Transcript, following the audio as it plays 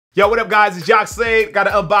Yo, what up guys, it's Jock Slade. Got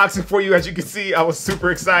an unboxing for you. As you can see, I was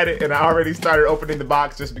super excited and I already started opening the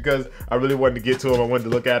box just because I really wanted to get to them. I wanted to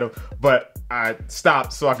look at them, but I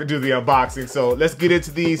stopped so I could do the unboxing. So let's get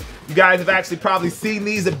into these. You guys have actually probably seen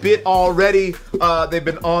these a bit already. They've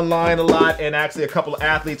been online a lot and actually a couple of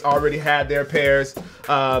athletes already had their pairs.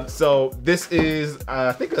 So this is,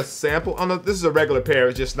 I think a sample. Oh no, this is a regular pair.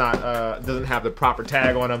 It's just not, doesn't have the proper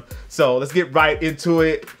tag on them. So let's get right into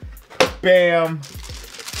it. Bam.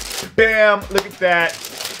 Bam, look at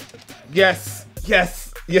that. Yes,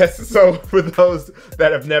 yes, yes. So for those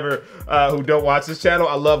that have never, who don't watch this channel,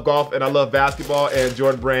 I love golf and I love basketball, and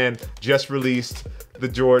Jordan Brand just released the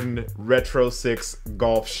Jordan Retro 6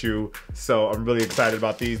 golf shoe. So I'm really excited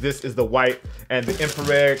about these. This is the white and the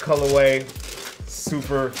infrared colorway.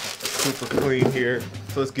 Super, super clean here.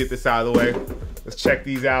 So let's get this out of the way. Let's check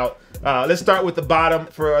these out. Let's start with the bottom.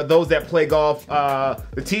 For those that play golf,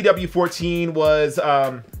 the TW14 was,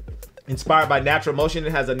 inspired by Natural Motion.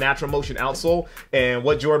 It has a Natural Motion outsole, and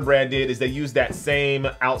what Jordan Brand did is they used that same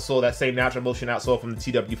outsole, that same Natural Motion outsole from the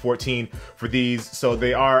TW14 for these. So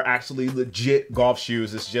they are actually legit golf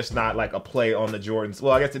shoes. It's just not like a play on the Jordans.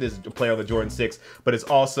 Well, I guess it is a play on the Jordan 6, but it's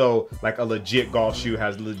also like a legit golf shoe.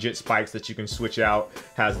 Has legit spikes that you can switch out.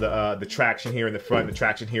 Has the traction here in the front, the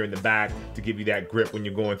traction here in the back to give you that grip when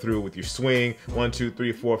you're going through with your swing. 1, 2,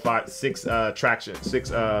 3, 4, 5, 6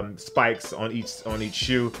 spikes on each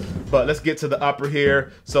shoe. But let's get to the upper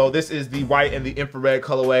here. So this is the white and the infrared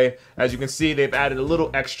colorway. As you can see, they've added a little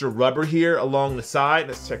extra rubber here along the side.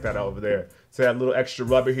 Let's check that out over there. So they have a little extra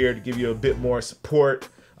rubber here to give you a bit more support.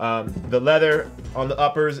 The leather on the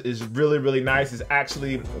uppers is really, really nice. It's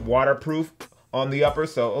actually waterproof on the upper.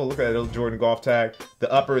 So, oh, look at that little Jordan golf tag. The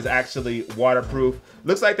upper is actually waterproof.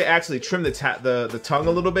 Looks like they actually trimmed the tongue a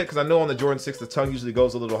little bit, because I know on the Jordan 6 the tongue usually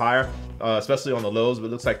goes a little higher, especially on the lows, but it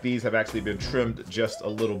looks like these have actually been trimmed just a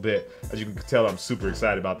little bit. As you can tell, I'm super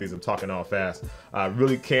excited about these. I'm talking all fast. I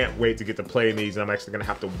really can't wait to get to play in these, and I'm actually gonna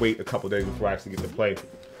have to wait a couple days before I actually get to play.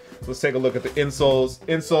 So let's take a look at the insoles.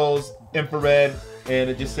 Insoles, infrared, and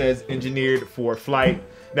it just says engineered for flight.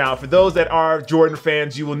 Now, for those that are Jordan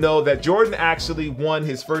fans, you will know that Jordan actually won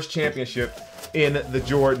his first championship in the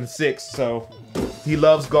Jordan 6. So he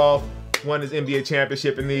loves golf, won his NBA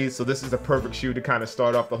championship in these. So this is a perfect shoe to kind of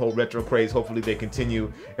start off the whole retro craze. Hopefully they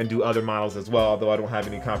continue and do other models as well, although I don't have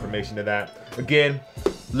any confirmation of that. Again,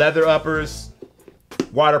 leather uppers,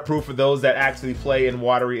 waterproof for those that actually play in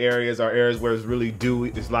watery areas or areas where it's really dewy.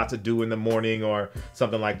 There's lots of dew in the morning or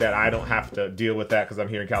something like that. I don't have to deal with that because I'm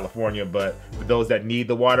here in California, but for those that need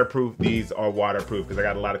the waterproof, these are waterproof, because I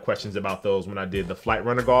got a lot of questions about those when I did the Flight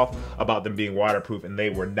Runner golf about them being waterproof, and they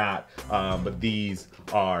were not, but these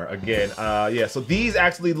are. Again, yeah, so these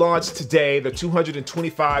actually launched today. They're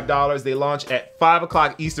 $225. They launch at 5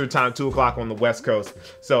 o'clock Eastern time, 2 o'clock on the West Coast.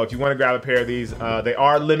 So if you want to grab a pair of these, they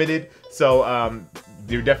are limited. So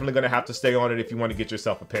you're definitely going to have to stay on it if you want to get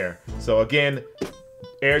yourself a pair. So again,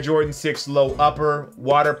 Air Jordan 6 low upper,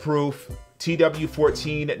 waterproof,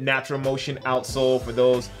 TW14 Natural Motion outsole for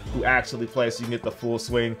those who actually play, so you can get the full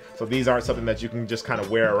swing. So these aren't something that you can just kind of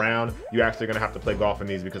wear around. You're actually going to have to play golf in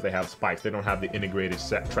these because they have spikes. They don't have the integrated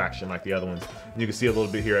set traction like the other ones. And you can see a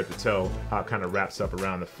little bit here at the toe how it kind of wraps up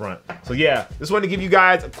around the front. So yeah, just wanted to give you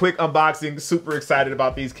guys a quick unboxing. Super excited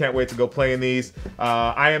about these. Can't wait to go play in these.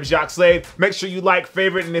 I am Jock Slade. Make sure you like,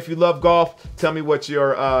 favorite, and if you love golf, tell me what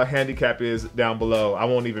your handicap is down below. I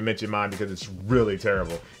won't even mention mine because it's really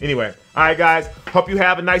terrible. Anyway, all right guys, hope you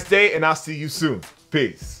have a nice day and I'll see you soon.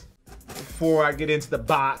 Peace. Before I get into the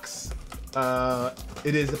box,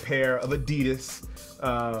 it is a pair of Adidas,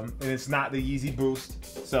 and it's not the Yeezy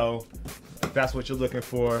Boost. So if that's what you're looking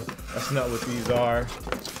for, that's not what these are.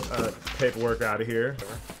 Paperwork out of here.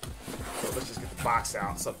 So let's just get the box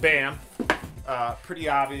out. So bam, pretty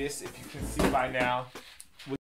obvious if you can see by now.